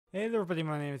Hey there everybody,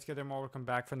 my name is Kedem. Welcome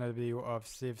back for another video of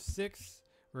Civ 6.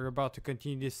 We're about to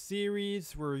continue this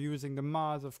series. We're using the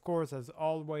mods, of course, as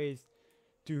always,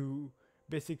 to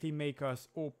basically make us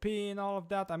OP and all of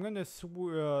that. I'm gonna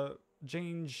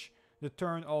change the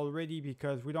turn already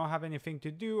because we don't have anything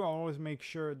to do. I'll always make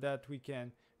sure that we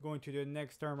can go into the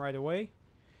next turn right away.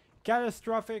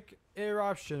 Catastrophic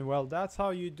eruption. Well, that's how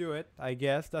you do it, I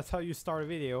guess. That's how you start a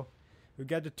video. We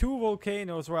got the two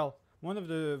volcanoes. Well, one of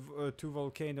the two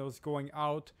volcanoes going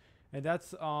out, and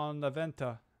that's on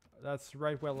Laventa. That's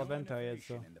right where Laventa is.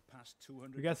 So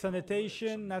we got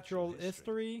sanitation, natural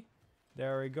history.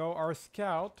 There we go. Our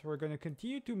scout. We're gonna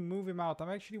continue to move him out.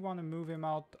 I actually want to move him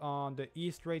out on the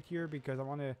east right here because I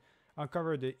want to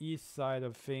uncover the east side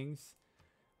of things.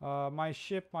 My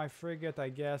ship, my frigate, I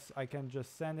guess I can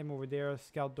just send him over there,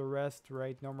 scout the rest,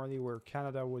 right? Normally where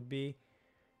Canada would be.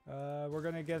 We're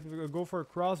gonna go for a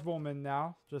crossbowman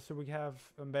now, just so we have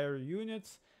better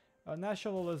units.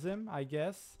 Nationalism, I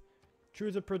guess.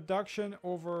 Choose a production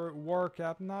over war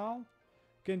cap now.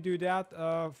 We can do that.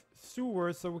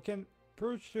 Sewers, so we can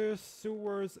purchase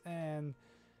sewers and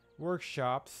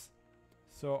workshops.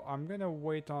 So I'm gonna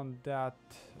wait on that.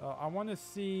 I want to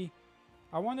see.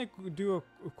 I want to do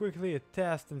quickly a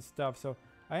test and stuff. So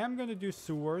I am going to do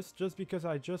sewers just because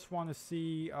I just want to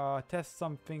see, test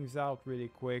some things out really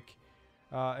quick.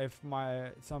 If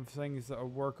some things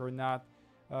work or not.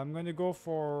 I'm going to go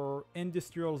for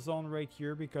industrial zone right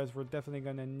here because we're definitely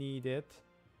going to need it.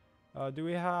 Do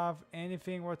we have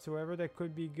anything whatsoever that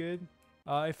could be good?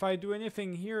 If I do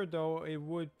anything here though, it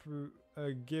would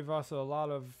give us a lot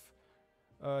of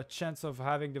chance of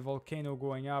having the volcano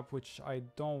going up, which I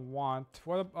don't want.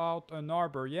 What about an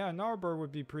arbor? Yeah, an arbor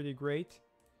would be pretty great.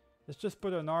 Let's just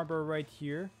put an arbor right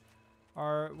here.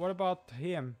 Or what about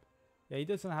him? Yeah, he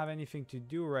doesn't have anything to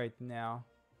do right now.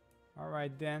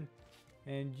 Alright then.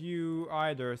 And you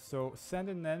either. So send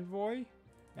an envoy.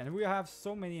 And we have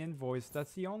so many envoys.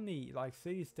 That's the only like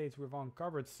city-states we've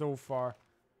uncovered so far.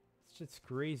 It's just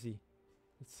crazy.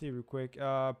 Let's see real quick.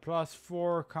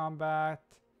 +4 combat.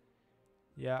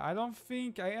 Yeah, I don't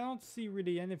see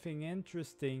really anything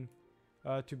interesting,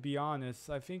 to be honest.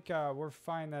 I think we're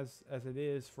fine as it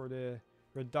is for the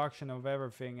reduction of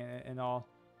everything and all.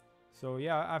 So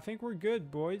yeah, I think we're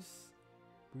good, boys.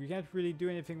 We can't really do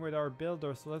anything with our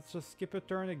builder, so let's just skip a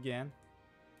turn again.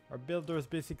 Our builder is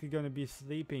basically going to be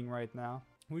sleeping right now.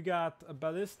 We got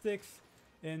ballistics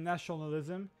in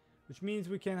nationalism, which means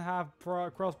we can have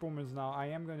crossbowmen now. I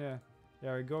am going to...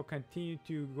 There we go. Continue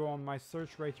to go on my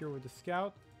search right here with the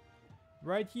scout.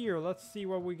 Right here, let's see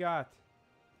what we got.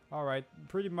 Alright,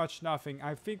 pretty much nothing.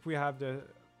 I think we have the...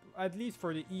 At least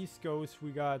for the East Coast,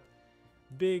 we got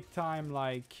big time,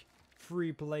 like,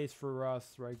 free place for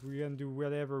us, right? We can do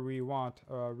whatever we want,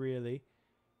 really.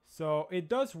 So, it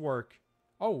does work.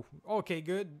 Oh, okay,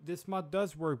 good. This mod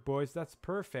does work, boys. That's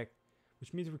perfect.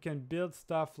 Which means we can build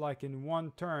stuff, like, in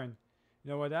one turn. You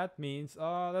know what that means?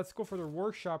 Let's go for the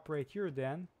workshop right here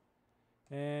then.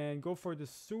 And go for the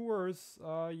sewers.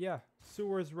 Yeah,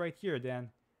 sewers right here then.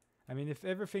 I mean, if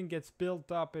everything gets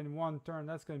built up in one turn,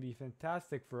 that's going to be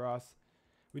fantastic for us.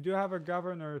 We do have a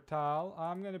governor tile.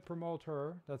 I'm going to promote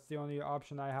her. That's the only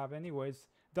option I have anyways.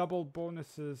 Double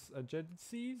bonuses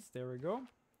agencies. There we go.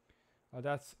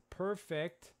 That's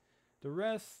perfect. The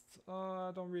rest,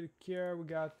 I don't really care. We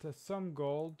got some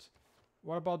gold.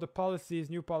 What about the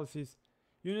policies, new policies?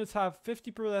 Units have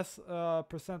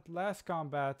 50% less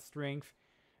combat strength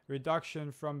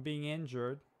reduction from being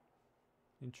injured.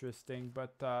 Interesting,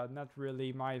 but not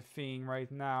really my thing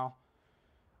right now.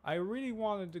 I really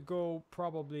wanted to go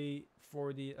probably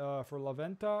for the for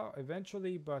Laventa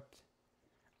eventually, but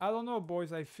I don't know,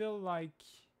 boys. I feel like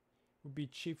it would be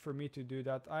cheap for me to do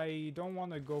that. I don't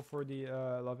want to go for the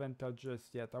Laventa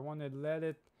just yet. I want to let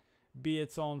it be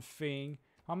its own thing.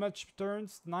 How much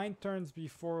turns? 9 turns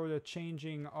before the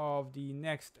changing of the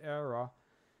next era.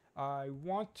 I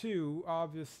want to,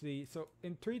 obviously, so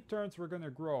in 3 turns we're going to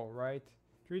grow, right?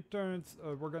 3 turns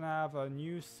we're going to have a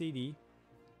new city.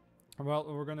 Well,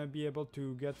 we're going to be able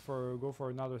to go for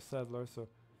another settler, so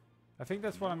I think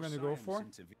that's what I'm going to go for.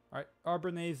 Alright,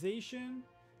 urbanization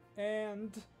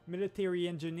and military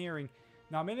engineering.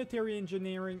 Now, military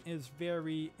engineering is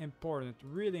very important,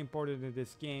 really important in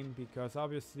this game, because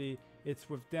obviously it's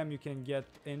with them you can get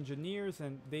engineers,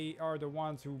 and they are the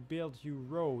ones who build you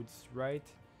roads, right?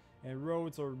 And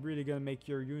roads are really gonna make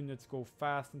your units go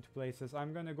fast into places.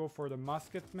 I'm gonna go for the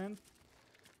musketmen,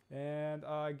 and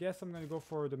I guess I'm gonna go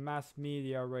for the mass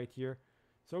media right here.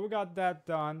 So we got that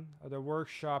done, the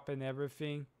workshop and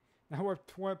everything. Now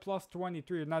we're plus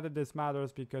 23. Not that this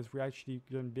matters because we actually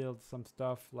can build some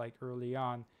stuff like early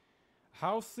on.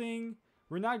 Housing,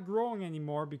 we're not growing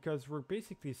anymore because we're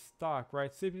basically stuck,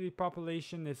 right? City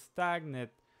population is stagnant,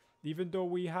 even though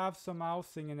we have some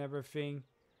housing and everything.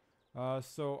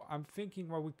 So I'm thinking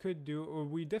what we could do,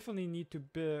 we definitely need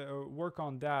to work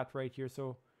on that right here.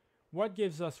 So what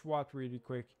gives us what really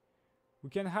quick? We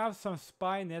can have some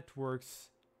spy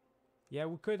networks. Yeah,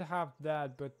 we could have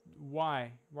that, but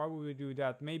why? Why would we do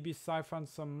that? Maybe siphon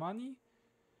some money?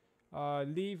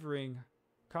 Levering.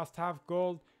 Cost half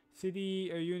gold. City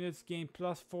units gain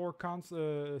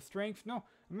 +4 strength. No,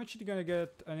 I'm actually gonna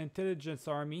get an intelligence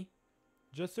army.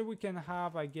 Just so we can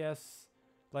have, I guess,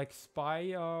 like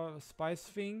spies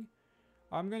thing.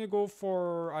 I'm gonna go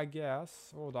for, I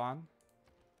guess, hold on.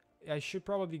 I should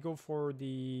probably go for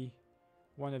the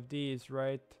one of these,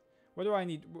 right? What do I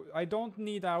need? I don't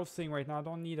need housing right now. I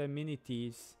don't need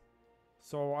amenities.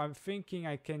 So I'm thinking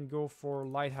I can go for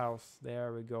lighthouse.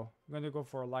 There we go. I'm gonna go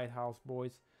for a lighthouse,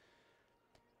 boys.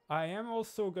 I am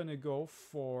also gonna go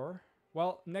for,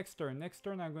 well, next turn. Next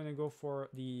turn I'm gonna go for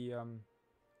the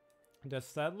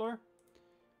settler,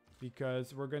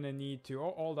 because we're gonna need to.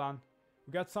 Oh, hold on.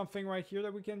 We got something right here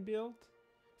that we can build.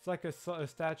 It's like a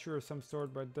statue or some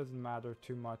sort, but it doesn't matter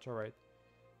too much. All right.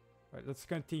 All right, let's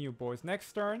continue, boys.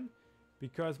 Next turn,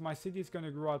 because my city is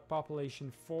gonna grow at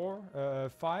population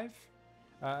 5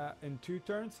 in 2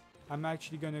 turns. I'm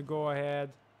actually gonna go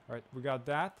ahead. All right, we got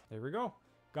that. There we go.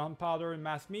 Gunpowder and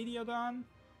mass media done.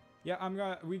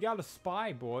 Yeah, we got a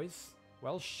spy, boys.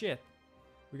 Well, shit.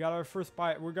 We got our first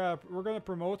spy. We're gonna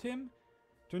promote him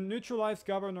to neutralize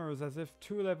governors as if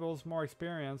 2 levels more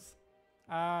experience.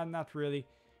 Not really.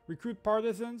 Recruit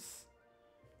partisans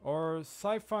or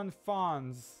siphon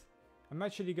funds. I'm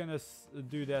actually gonna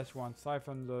do this one.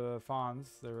 Siphon the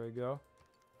funds. There we go.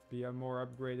 Be a more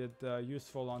upgraded,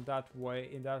 useful on that way.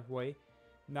 In that way.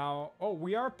 Now, oh,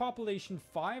 we are population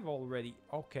 5 already.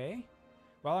 Okay.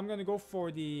 Well, I'm gonna go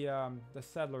for the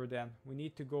settler then. We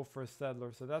need to go for a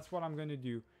settler, so that's what I'm gonna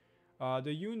do.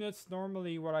 The units,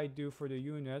 normally what I do for the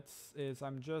units is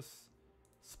I'm just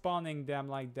spawning them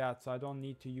like that, so I don't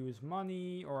need to use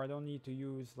money, or I don't need to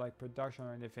use like production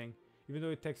or anything. Even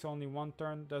though it takes only 1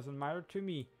 turn, doesn't matter to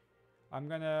me. I'm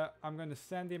gonna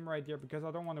send him right there because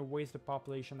I don't want to waste the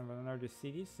population of another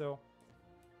city. So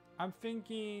I'm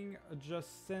thinking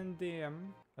just send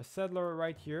him a settler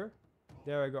right here.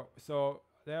 There we go. So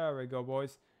there we go,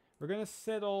 boys. We're gonna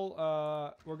settle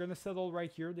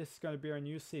right here. This is gonna be our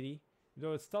new city.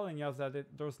 Though it's telling us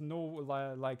that there's no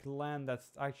like land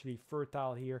that's actually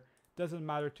fertile here. Doesn't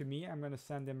matter to me. I'm gonna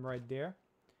send him right there.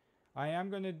 I am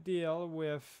gonna deal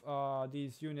with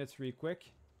these units real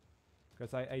quick,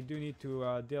 because I do need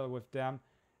to deal with them.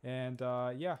 And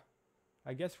yeah,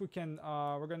 I guess we can.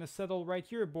 We're gonna settle right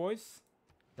here, boys.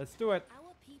 Let's do it.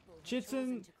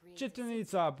 Chichen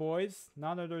Itza, boys.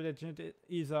 None other than Chichen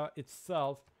Itza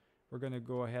itself. We're gonna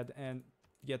go ahead and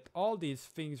get all these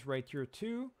things right here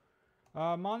too.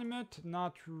 Monument,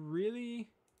 not really.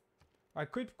 I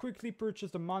could quickly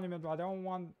purchase the monument, but I don't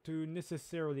want to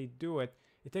necessarily do it.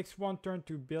 It takes 1 turn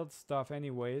to build stuff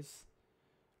anyways.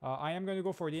 I am going to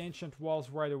go for the ancient walls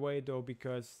right away though,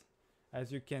 because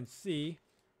as you can see,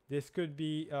 this could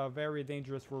be very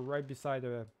dangerous. We're right beside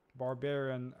a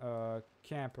barbarian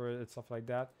camp and stuff like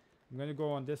that. I'm going to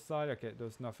go on this side. Okay,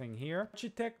 there's nothing here.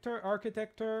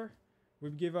 Architecture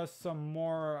would give us some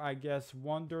more, I guess,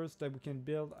 wonders that we can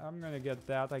build. I'm gonna get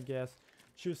that, I guess.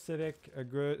 Choose civic,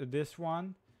 this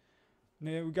one.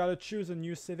 Now we gotta choose a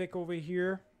new civic over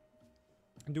here.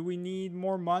 Do we need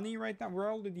more money right now?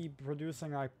 We're already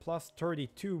producing like plus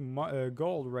 32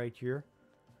 gold right here.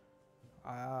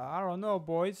 I don't know,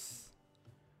 boys.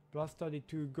 Plus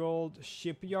 32 gold.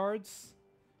 Shipyards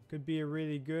could be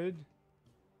really good.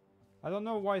 I don't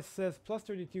know why it says plus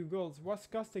 32 gold. What's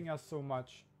costing us so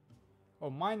much? Oh,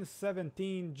 minus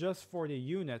 17 just for the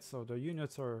units. So the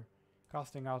units are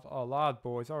costing out a lot,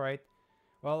 boys. Alright.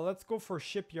 Well, let's go for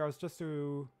shipyards just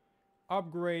to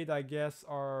upgrade, I guess,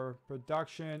 our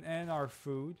production and our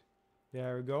food.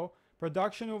 There we go.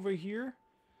 Production over here.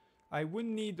 I would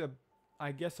need,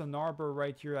 I guess, an arbor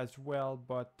right here as well.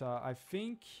 But I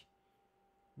think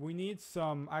we need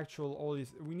some actual holy...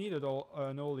 We need an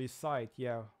holy site.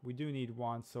 Yeah, we do need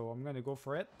one. So I'm going to go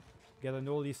for it. Get an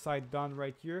holy site done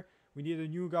right here. We need a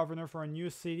new governor for a new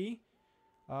city.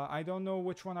 I don't know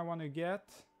which one I want to get.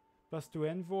 +2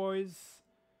 envoys.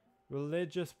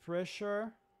 Religious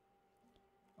pressure.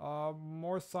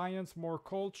 More science, more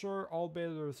culture. All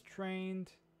builders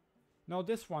trained. No,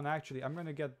 this one actually. I'm going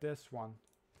to get this one.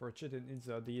 For Chichen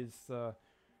Itza.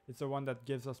 It's the one that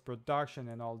gives us production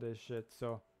and all this shit.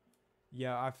 So,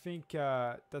 yeah, I think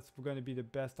that's going to be the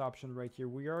best option right here.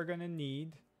 We are going to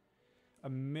need a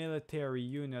military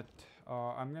unit.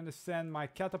 I'm gonna send my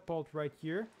catapult right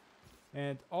here,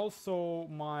 and also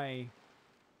my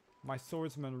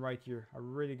swordsman right here.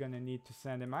 I'm really gonna need to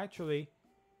send him. Actually,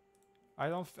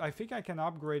 I think I can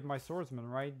upgrade my swordsman,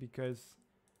 right? Because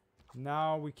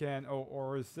now we can. Oh,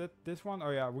 or is it this one? Oh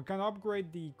yeah, we can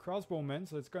upgrade the crossbowman.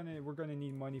 So we're gonna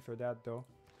need money for that though.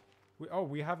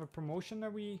 We have a promotion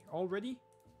that we already.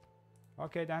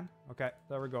 Okay then. Okay,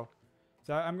 there we go.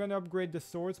 So I'm gonna upgrade the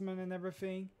swordsman and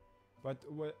everything, but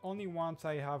only once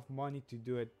I have money to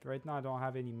do it. Right now I don't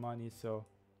have any money, so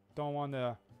don't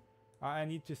wanna. I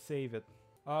need to save it.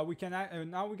 We can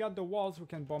now we got the walls. We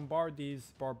can bombard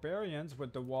these barbarians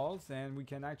with the walls, and we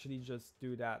can actually just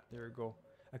do that. There we go.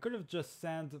 I could have just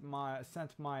sent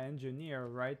my engineer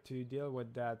right to deal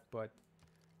with that, but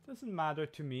doesn't matter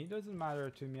to me. Doesn't matter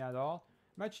to me at all.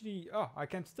 I'm actually I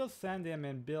can still send him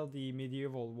and build the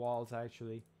medieval walls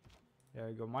actually. There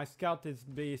we go. My scout is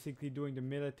basically doing the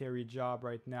military job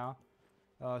right now.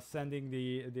 Sending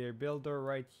their builder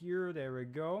right here. There we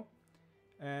go.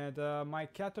 And my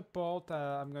catapult,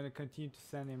 I'm going to continue to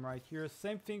send him right here.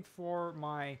 Same thing for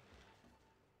my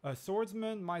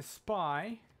swordsman, my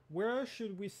spy. Where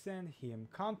should we send him?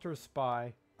 Counter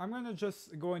spy. I'm going to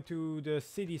just go into the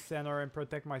city center and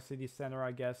protect my city center,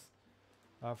 I guess.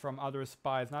 From other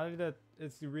spies. Not that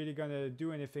it's really going to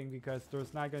do anything because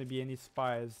there's not going to be any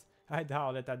spies. I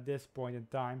doubt it at this point in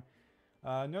time.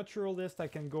 Naturalist, I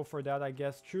can go for that, I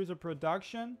guess. Choose a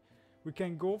production. We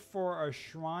can go for a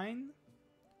shrine.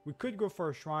 We could go for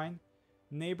a shrine.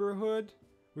 Neighborhood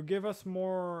will give us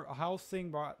more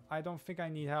housing, but I don't think I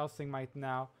need housing right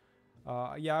now.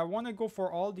 Yeah, I want to go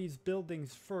for all these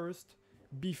buildings first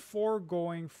before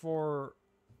going for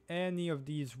any of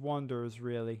these wonders,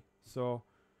 really. So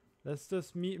let's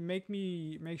just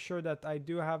make sure that I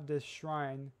do have this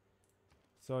shrine.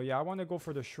 So yeah, I want to go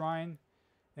for the shrine.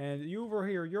 And you over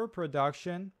here, your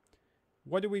production.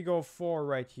 What do we go for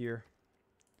right here?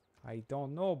 I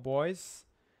don't know, boys.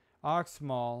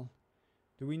 Oxmal.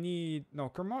 Do we need...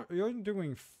 No, you're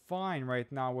doing fine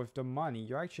right now with the money.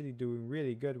 You're actually doing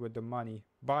really good with the money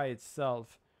by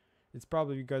itself. It's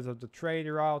probably because of the trade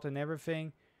route and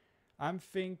everything. I'm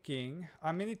thinking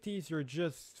amenities are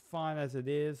just fine as it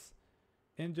is.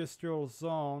 Industrial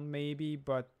zone maybe,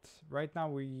 but right now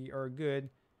we are good.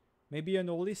 Maybe an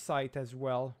holy site as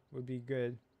well would be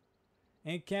good.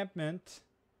 Encampment.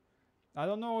 I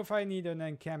don't know if I need an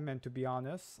encampment, to be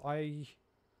honest. I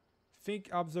think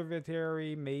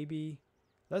observatory maybe.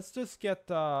 Let's just get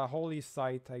a holy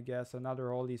site, I guess. Another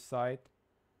holy site.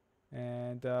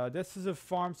 And this is a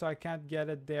farm, so I can't get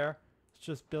it there. Let's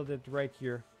just build it right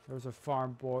here. There's a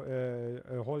farm,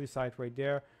 a holy site right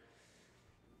there.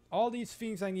 All these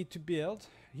things I need to build.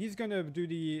 He's gonna do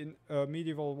the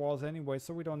medieval walls anyway,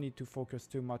 so we don't need to focus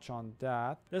too much on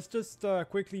that. Let's just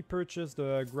quickly purchase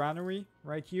the granary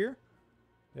right here.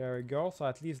 There we go. So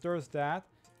at least there's that.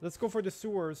 Let's go for the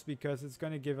sewers because it's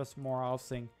gonna give us more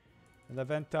housing. And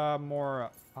Aventa,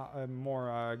 more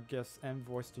I guess,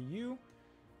 envoys to you.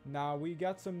 Now we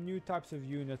got some new types of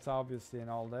units, obviously, and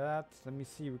all that. Let me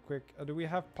see real quick. Do we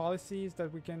have policies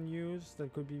that we can use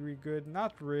that could be really good?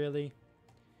 Not really.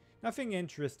 Nothing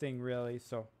interesting, really.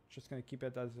 So just gonna keep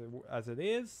it as it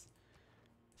is.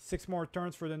 6 more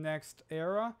turns for the next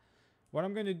era. What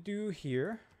I'm gonna do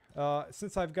here,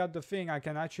 since I've got the thing, I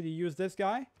can actually use this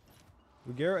guy.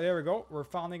 There we go. We're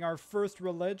founding our first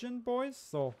religion, boys.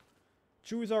 So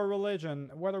choose our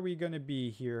religion. What are we gonna be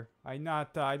here? I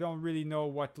don't really know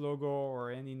what logo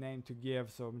or any name to give,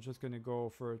 so I'm just gonna go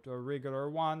for a regular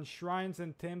one. Shrines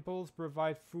and temples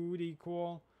provide food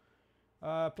equal.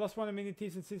 +1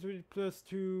 amenities and security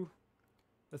 +2.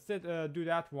 Let's do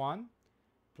that one.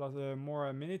 Plus more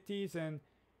amenities, and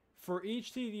for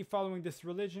each city following this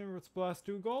religion with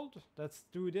 +2 gold. Let's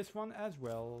do this one as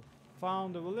well.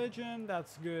 Found the religion.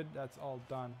 That's good. That's all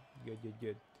done.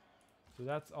 Good. So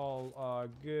that's all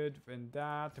good in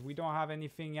that. We don't have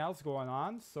anything else going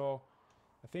on, so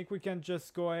I think we can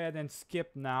just go ahead and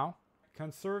skip now.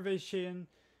 Conservation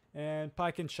and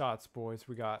pike and shots, boys.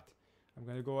 We got. I'm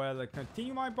gonna go ahead and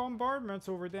continue my bombardments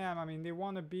over them. I mean, they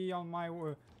want to be on my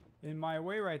in my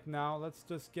way right now. Let's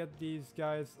just get these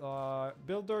guys.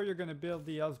 Builder, you're gonna build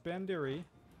the husbandry,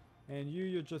 and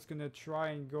you're just gonna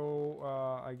try and go,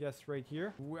 I guess, right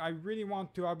here. I really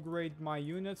want to upgrade my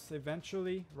units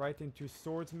eventually, right, into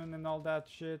swordsmen and all that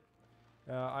shit.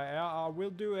 I will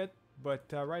do it, but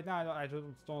right now I just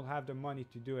don't have the money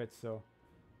to do it, so.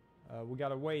 We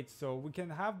gotta wait. So we can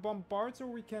have bombards or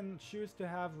we can choose to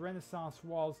have Renaissance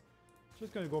walls.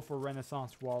 Just gonna go for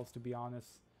Renaissance walls, to be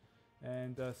honest.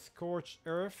 And Scorched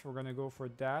Earth, we're gonna go for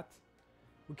that.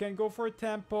 We can go for a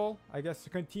temple. I guess to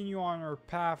continue on our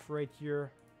path right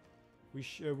here. We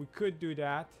could do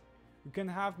that. We can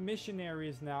have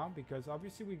missionaries now because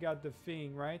obviously we got the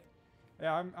thing, right?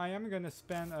 I am gonna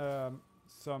spend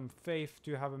some faith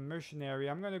to have a missionary.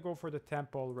 I'm gonna go for the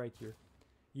temple right here.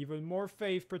 Even more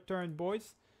faith per turn,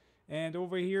 boys. And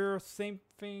over here, same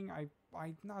thing.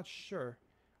 I'm not sure.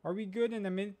 Are we good in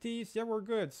amenities? Yeah, we're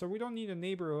good. So we don't need a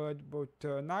neighborhood, but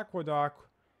an aqueduct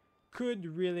could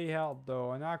really help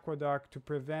though. An aqueduct to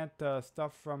prevent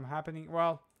stuff from happening.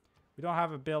 Well, we don't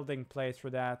have a building place for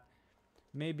that.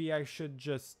 Maybe I should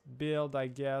just build, I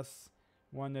guess,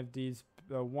 one of these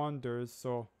wonders.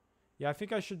 So yeah, I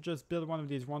think I should just build one of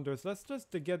these wonders. Let's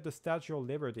just get the Statue of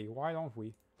Liberty. Why don't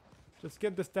we? Just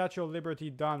get the Statue of Liberty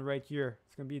done right here.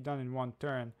 It's gonna be done in one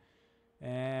turn.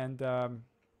 And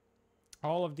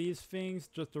all of these things,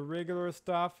 just the regular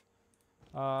stuff.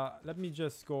 Let me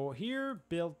just go here,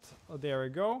 build, there we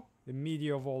go, the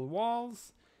medieval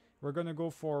walls. We're gonna go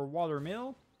for water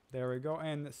mill, there we go,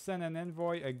 and send an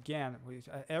envoy again.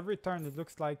 Every turn it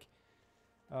looks like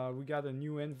we got a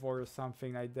new envoy or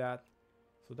something like that.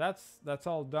 So that's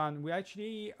all done. We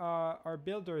actually, our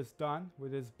builder is done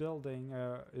with his building,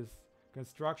 his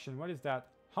construction. What is that?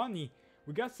 Honey.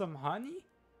 We got some honey?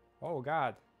 Oh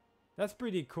god, that's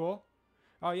pretty cool.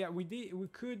 Oh yeah, we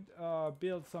could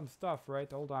build some stuff,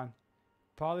 right? Hold on.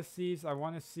 Policies, I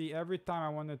want to see every time I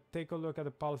want to take a look at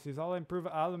the policies. I'll improve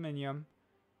aluminium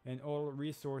and oil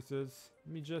resources.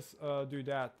 Let me just do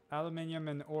that. Aluminium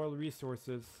and oil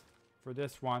resources for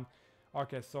this one.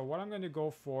 Okay, so what I'm going to go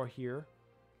for here,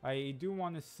 I do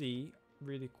want to see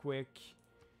really quick.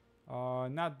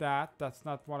 Not that. That's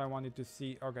not what I wanted to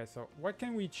see. Okay, so what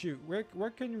can we choose?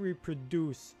 Where can we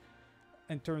produce?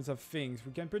 In terms of things,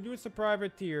 we can produce a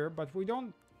privateer, but we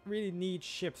don't really need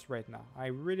ships right now. I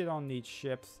really don't need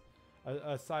ships,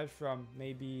 aside from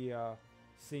maybe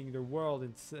seeing the world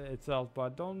itself,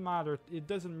 but don't matter. It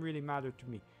doesn't really matter to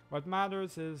me. What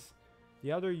matters is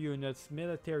the other units,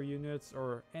 military units,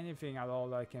 or anything at all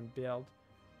that I can build.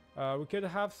 We could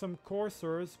have some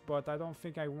coursers, but I don't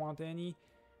think I want any.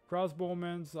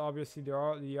 Crossbowmen, obviously there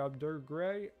are the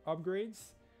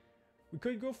upgrades. We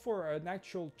could go for an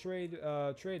actual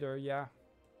trader, yeah.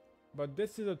 But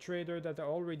this is a trader that I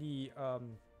already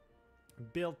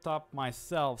built up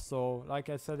myself. So, like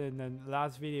I said in the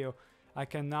last video, I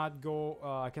cannot go,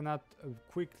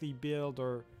 quickly build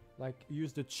or like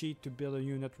use the cheat to build a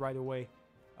unit right away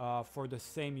for the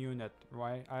same unit,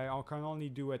 right? I can only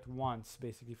do it once,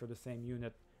 basically, for the same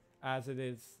unit as it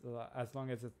is, as long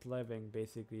as it's living,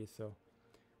 basically. So,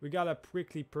 we gotta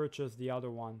quickly purchase the other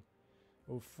one.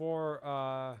 For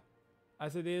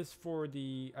as it is for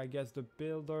the, I guess, the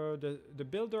builder, the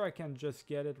builder, I can just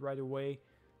get it right away.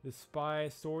 The spy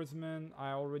swordsman,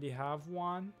 I already have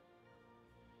one.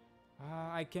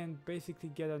 I can basically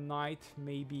get a knight,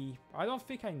 maybe. I don't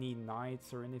think I need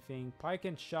knights or anything. Pike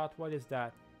and shot, what is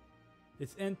that?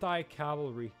 It's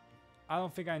anti-cavalry. I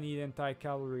don't think I need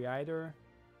anti-cavalry either.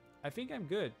 I think I'm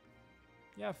good.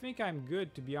 Yeah, I think I'm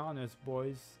good, to be honest,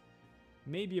 boys.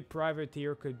 Maybe a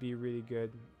privateer could be really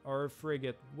good. Or a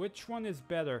frigate. Which one is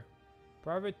better?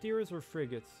 Privateers or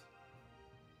frigates?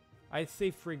 I'd say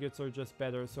frigates are just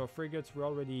better. So frigates, we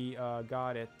already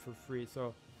got it for free.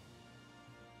 So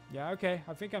yeah, okay.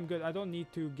 I think I'm good. I don't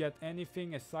need to get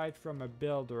anything aside from a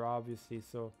builder, obviously.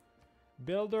 So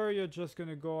builder, you're just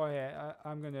gonna go ahead.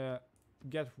 I'm gonna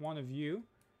get one of you.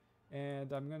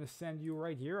 And I'm gonna send you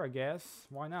right here, I guess.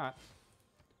 Why not?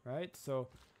 Right? So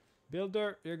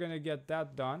builder, you're gonna get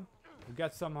that done. We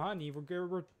got some honey.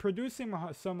 We're producing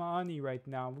some honey right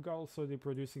now. We're also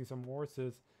producing some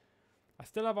horses. I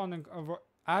still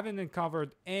haven't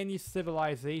uncovered any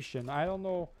civilization. I don't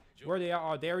know where they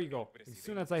are. Oh, there you go. As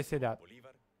soon as I say that.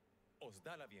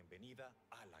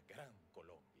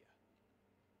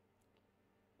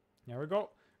 There we go.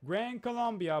 Grand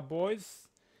Colombia, boys.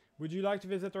 Would you like to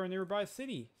visit our nearby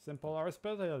city? Simple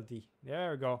hospitality.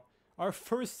 There we go. Our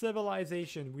first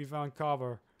civilization we've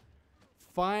uncovered.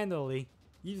 Finally.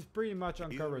 He's pretty much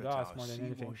uncovered us more than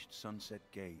anything. Sea-washed sunset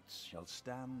gates shall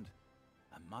stand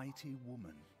a mighty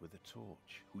woman with a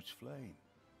torch, whose flame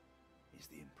is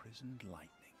the imprisoned lightning.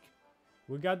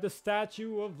 We got the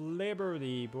Statue of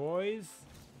Liberty, boys.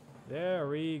 There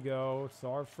we go.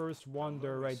 So our first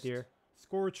wonder right there.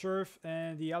 Scorched Earth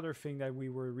and the other thing that we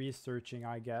were researching,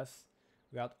 I guess.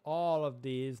 We got all of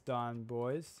these done,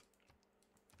 boys.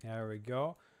 There we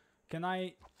go. Can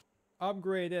I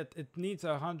upgrade it? It needs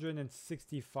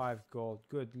 165 gold.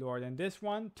 Good lord. And this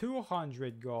one,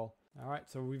 200 gold. Alright,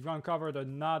 so we've uncovered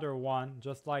another one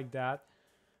just like that.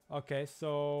 Okay,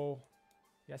 so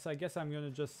yes, I guess I'm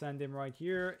gonna just send him right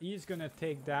here. He's gonna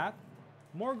take that.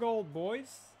 More gold,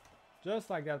 boys. Just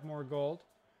like that, more gold.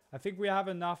 I think we have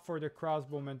enough for the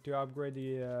crossbowman to upgrade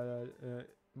the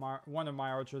one of my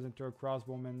archers into a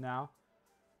crossbowman now.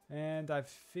 And I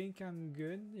think I'm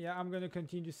good. Yeah, I'm gonna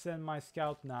continue to send my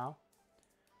scout now.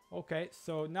 Okay,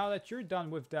 so now that you're done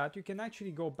with that, you can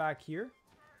actually go back here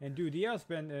and do the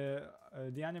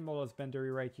animal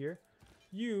husbandry right here.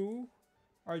 You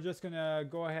are just gonna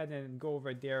go ahead and go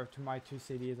over there to my 2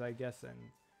 cities, I guess, and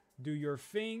do your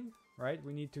thing, right?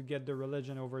 We need to get the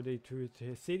religion over the 2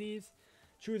 cities.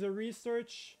 Choose a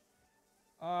research.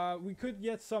 We could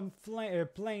get some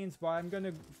planes, but I'm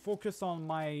gonna focus on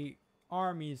my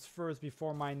armies first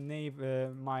before my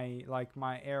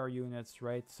my air units,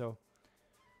 right? So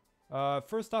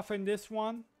first off, in this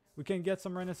one we can get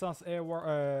some Renaissance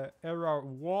era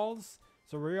walls,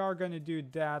 so we are gonna do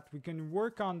that. We can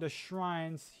work on the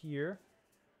shrines here,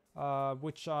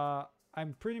 which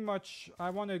I'm pretty much, I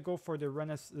want to go for the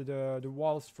the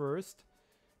walls first.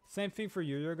 Same thing for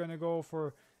you. You're gonna go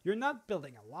for, you're not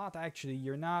building a lot actually.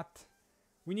 You're not.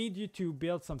 We need you to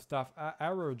build some stuff.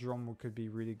 Aerodrome could be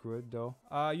really good though.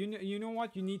 You know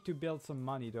what? You need to build some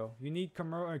money though. You need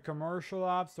commercial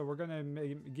ops, so we're gonna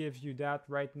give you that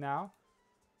right now,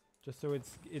 just so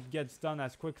it gets done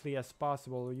as quickly as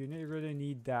possible. You really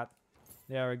need that.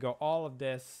 There we go. All of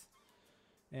this,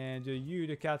 and you,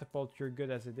 the catapult, you're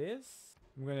good as it is.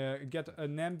 I'm gonna get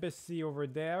an embassy over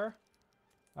there.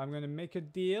 I'm gonna make a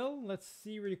deal. Let's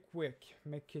see really quick.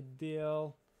 Make a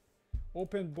deal.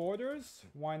 Open borders,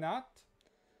 why not?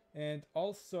 And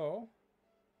also,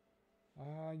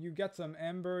 you got some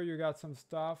ember, you got some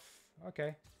stuff.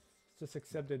 Okay, let's just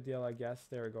accept the deal, I guess.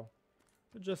 There we go.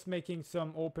 We're just making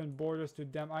some open borders to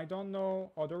them. I don't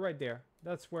know. Oh, they're right there.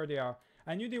 That's where they are.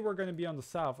 I knew they were going to be on the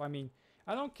south. I mean,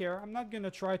 I don't care. I'm not going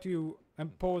to try to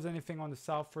impose anything on the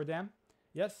south for them.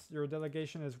 Yes, your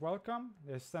delegation is welcome.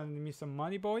 They're sending me some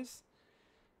money, boys.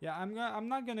 Yeah, I'm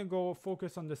not going to go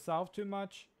focus on the south too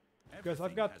much, because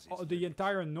I've got the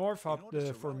entire north up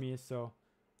for me. So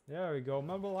there we go.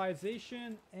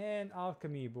 Mobilization and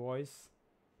alchemy, boys.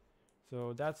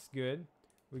 So that's good.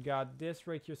 We got this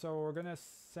right here. So we're gonna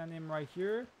send him right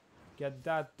here. Get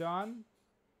that done.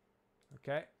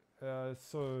 Okay.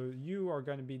 So you are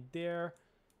gonna be there.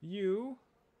 You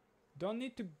don't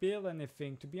need to build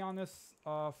anything. To be honest,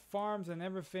 farms and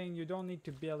everything, you don't need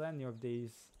to build any of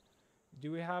these.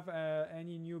 Do we have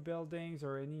any new buildings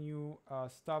or any new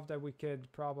stuff that we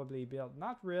could probably build?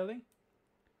 Not really.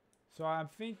 So I'm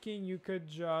thinking you could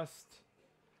just...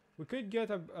 We could get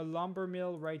a lumber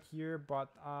mill right here, but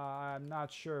I'm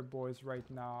not sure, boys, right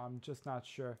now. I'm just not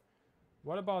sure.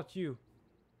 What about you?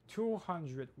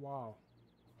 200. Wow.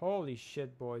 Holy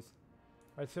shit, boys.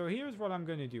 Alright, so here's what I'm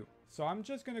gonna do. So I'm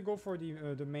just gonna go for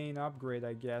the main upgrade,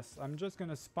 I guess. I'm just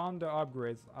gonna spawn the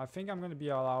upgrades. I think I'm gonna be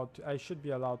allowed to, I should be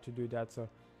allowed to do that. So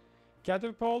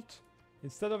catapult,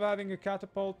 instead of having a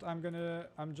catapult, I'm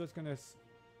just gonna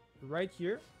right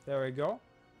here. There we go.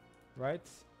 Right,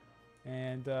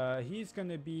 and he's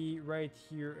gonna be right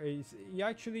here. He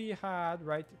actually had,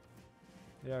 right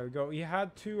there we go, he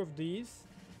had 2 of these.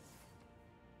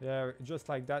 There, just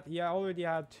like that. He already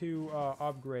had 2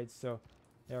 upgrades. So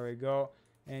there we go.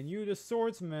 And you, the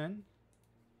swordsman,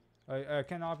 I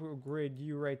cannot upgrade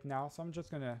you right now, so I'm just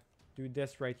gonna do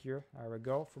this right here. There we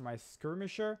go, for my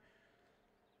skirmisher.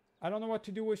 I don't know what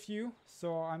to do with you,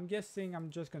 so I'm guessing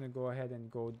I'm just gonna go ahead and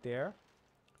go there.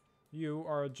 You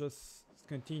are just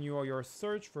continue your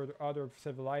search for the other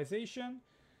civilization.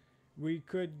 We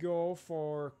could go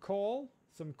for coal,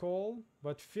 some coal,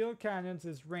 but field cannons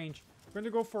is range. We're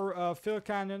gonna go for field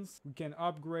cannons. We can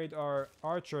upgrade our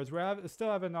archers. We still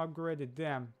haven't upgraded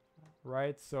them,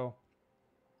 right? So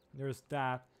there's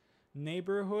that.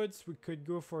 Neighborhoods, we could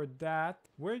go for that.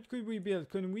 Where could we build?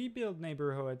 Can we build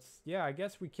neighborhoods? Yeah, I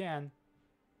guess we can.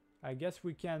 I guess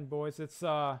we can, boys. It's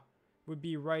would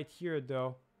be right here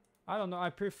though. I don't know. I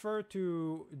prefer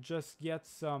to just get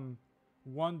some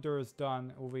wonders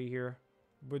done over here.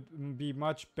 Would be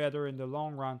much better in the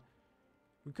long run.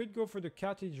 We could go for the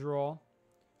cathedral.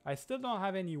 I still don't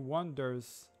have any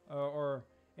wonders or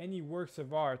any works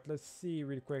of art. Let's see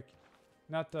real quick.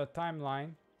 Not the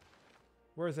timeline.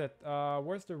 Where is it?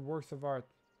 Where's the works of art?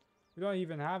 We don't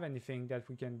even have anything that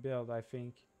we can build, I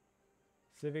think.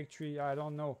 Civic tree, I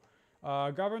don't know.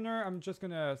 Governor, I'm just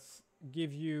gonna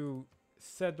give you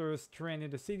settlers train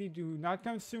in the city. Do not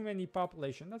consume any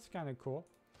population. That's kind of cool.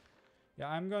 Yeah,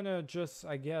 I'm gonna just,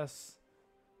 I guess,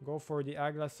 go for the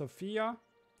Hagia Sophia.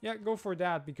 Yeah, go for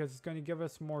that because it's gonna give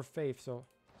us more faith. So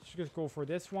let's just go for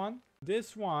this one.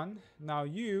 This one. Now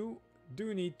you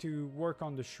do need to work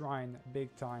on the shrine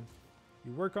big time.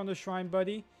 You work on the shrine,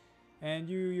 buddy. And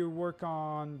you work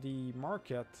on the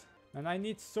market. And I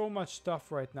need so much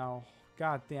stuff right now.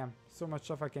 God damn, so much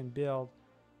stuff I can build.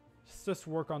 Just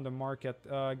work on the market.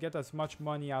 Get as much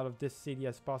money out of this city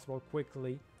as possible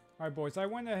quickly. Alright boys, I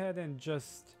went ahead and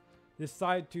just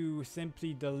decided to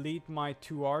simply delete my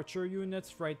 2 archer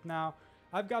units right now.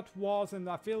 I've got walls and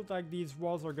I feel like these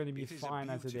walls are going to be fine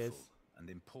as it is. An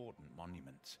important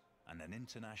monument and an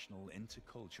international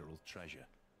intercultural treasure.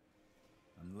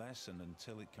 Unless and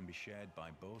until it can be shared by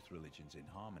both religions in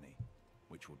harmony,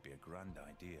 which would be a grand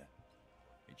idea,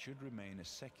 it should remain a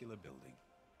secular building,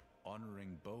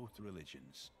 honoring both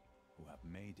religions who have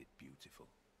made it beautiful.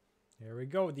 Here we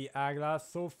go, the Hagia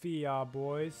Sophia,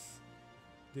 boys.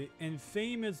 The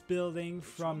infamous building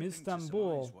from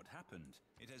Istanbul. What happened.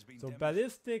 It has been so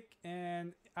ballistic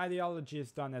and ideology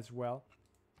is done as well.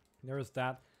 There's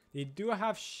that. They do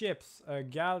have ships, a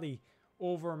galley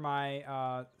over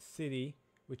my city,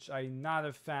 which I'm not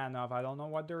a fan of. I don't know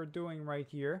what they're doing right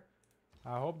here.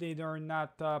 I hope they are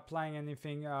not playing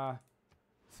anything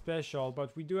special.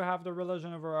 But we do have the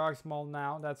religion of Oxmal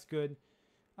now. That's good.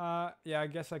 Yeah, I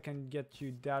guess I can get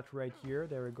you that right here.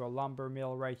 There we go. Lumber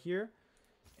mill right here.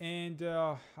 And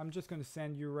I'm just going to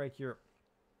send you right here.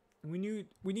 We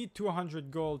need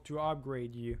 200 gold to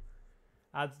upgrade you.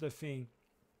 That's the thing.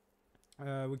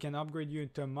 We can upgrade you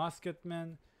into a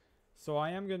musketman. So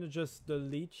I am going to just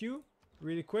delete you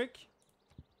really quick.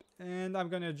 And I'm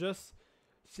going to just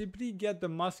simply get the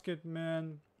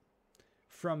musketman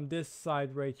from this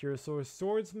side right here. So a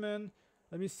swordsman.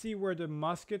 Let me see where the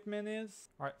musketman is.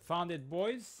 Alright, found it,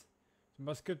 boys.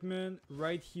 Musketman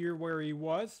right here where he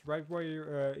was. Right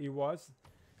where he was.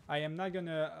 I am not going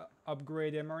to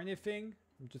upgrade him or anything.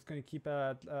 I'm just going to keep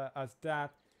it as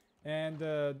that. And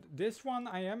this one,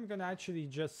 I am going to actually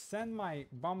just send my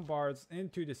bombards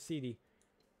into the city.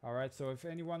 Alright, so if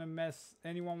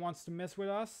anyone wants to mess with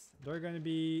us, they're going to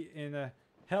be in a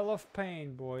hell of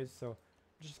pain, boys. So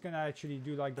I'm just going to actually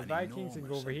do like the Vikings and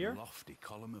go over here. An lofty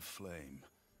column of flame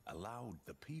allowed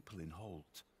the people in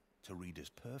Holt to read as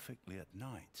perfectly at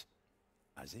night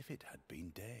as if it had been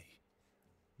day.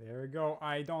 There we go.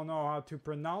 I don't know how to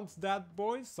pronounce that,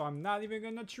 boys, so I'm not even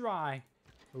going to try.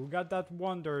 We got that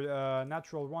wonder,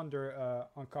 natural wonder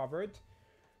uncovered.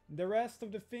 The rest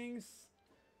of the things,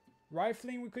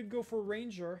 rifling, we could go for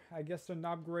ranger. I guess an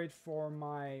upgrade for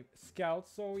my scout.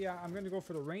 So yeah, I'm going to go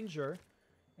for the ranger.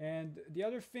 And the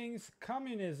other things,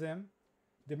 communism,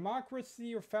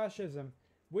 democracy or fascism.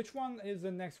 Which one is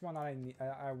the next one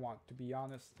I want, to be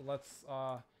honest? Let's,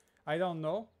 I don't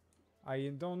know.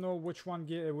 I don't know which one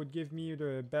would give me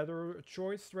the better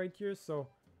choice right here. So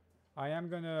I am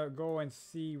gonna go and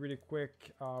see really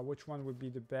quick which one would be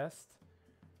the best.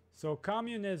 So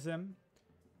communism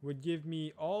would give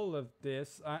me all of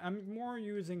this. I'm more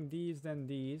using these than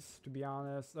these, to be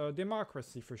honest.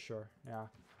 Democracy for sure, yeah.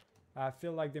 I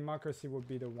feel like democracy would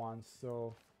be the one,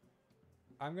 so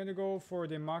I'm gonna go for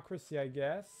democracy, I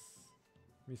guess.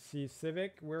 We see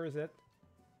civic, where is it?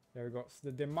 There we go, it's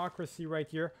the democracy right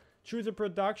here. Choose a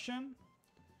production.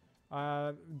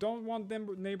 Don't want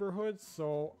them neighborhoods,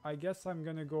 so I guess I'm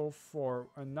gonna go for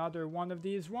another one of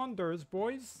these wonders,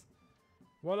 boys.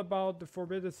 What about the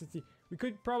Forbidden City? We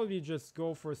could probably just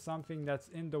go for something that's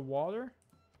in the water.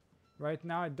 Right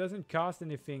now it doesn't cost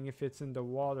anything if it's in the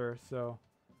water, so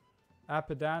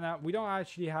Apadana, we don't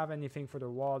actually have anything for the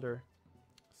water.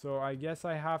 So I guess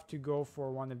I have to go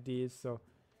for one of these. So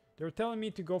they're telling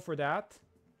me to go for that.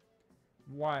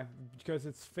 Why? Because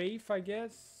it's faith, I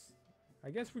guess.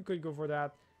 I guess we could go for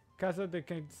that. Casa de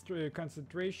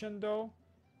concentration though.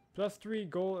 +3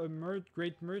 gold,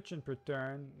 great merchant per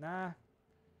turn. Nah,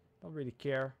 don't really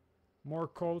care. More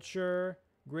culture,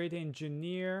 great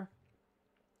engineer,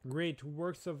 great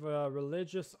works of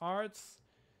religious arts.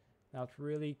 Not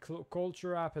really.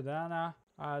 Culture, Apadana.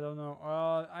 I don't know.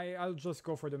 I'll just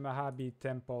go for the Mahabi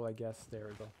Temple, I guess. There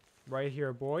we go. Right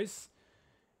here, boys.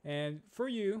 And for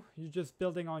you, you're just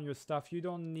building on your stuff. You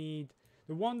don't need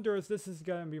the wonders. This is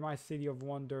gonna be my city of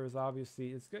wonders.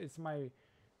 Obviously, it's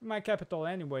my capital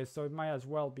anyway, so it might as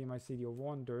well be my city of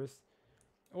wonders.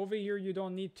 Over here, you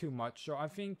don't need too much. So I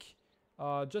think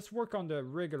just work on the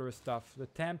regular stuff. The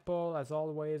temple, as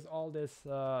always. All this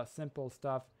simple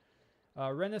stuff.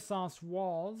 Renaissance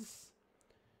walls.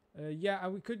 Yeah,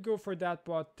 we could go for that,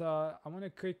 but I want to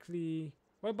quickly...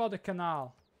 What about the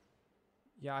canal?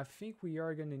 Yeah, I think we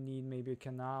are going to need maybe a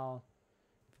canal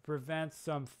to prevent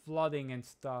some flooding and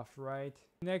stuff, right?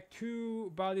 Connect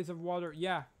 2 bodies of water.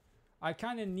 Yeah, I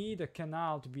kind of need a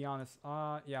canal, to be honest.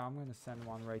 Yeah, I'm going to send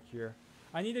one right here.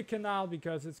 I need a canal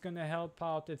because it's going to help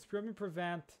out. It's going to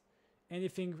prevent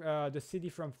anything, the city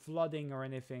from flooding or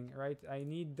anything, right? I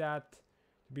need that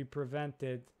to be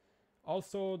prevented.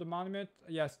 Also, the monument,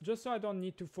 yes, just so I don't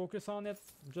need to focus on it,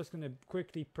 I'm just going to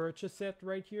quickly purchase it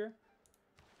right here.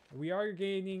 We are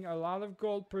gaining a lot of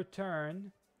gold per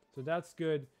turn, so that's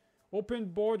good. Open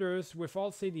borders with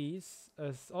all cities,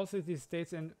 all city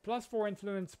states, and +4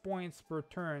 influence points per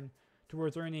turn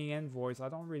towards earning envoys. I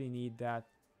don't really need that.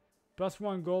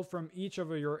 +1 gold from each of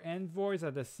your envoys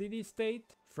at the city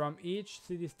state. From each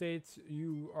city state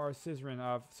you are suzerain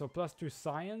of. So +2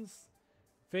 science,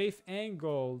 faith, and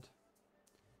gold.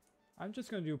 I'm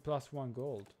just going to do +1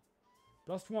 gold.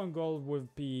 +1 gold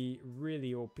would be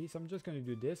really OP, so I'm just going to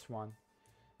do this one.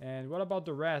 And what about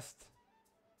the rest?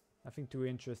 Nothing too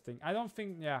interesting. I don't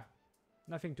think, yeah,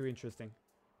 nothing too interesting.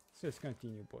 Let's just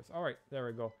continue, boys. All right, there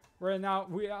we go. We're now,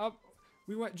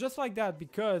 we went just like that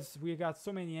because we got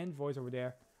so many envoys over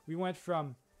there. We went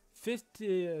from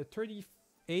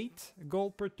 38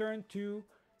 gold per turn to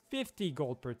 50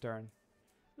 gold per turn.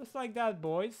 Just like that,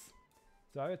 boys.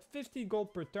 So at 50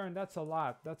 gold per turn, that's a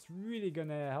lot. That's really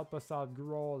gonna help us out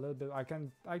grow a little bit. I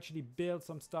can actually build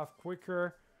some stuff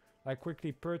quicker, like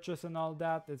quickly purchase and all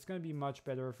that. It's gonna be much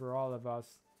better for all of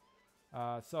us.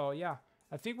 So yeah,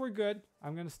 I think we're good.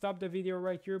 I'm gonna stop the video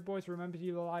right here, boys. Remember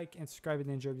to like and subscribe and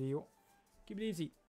enjoy the video. Keep it easy.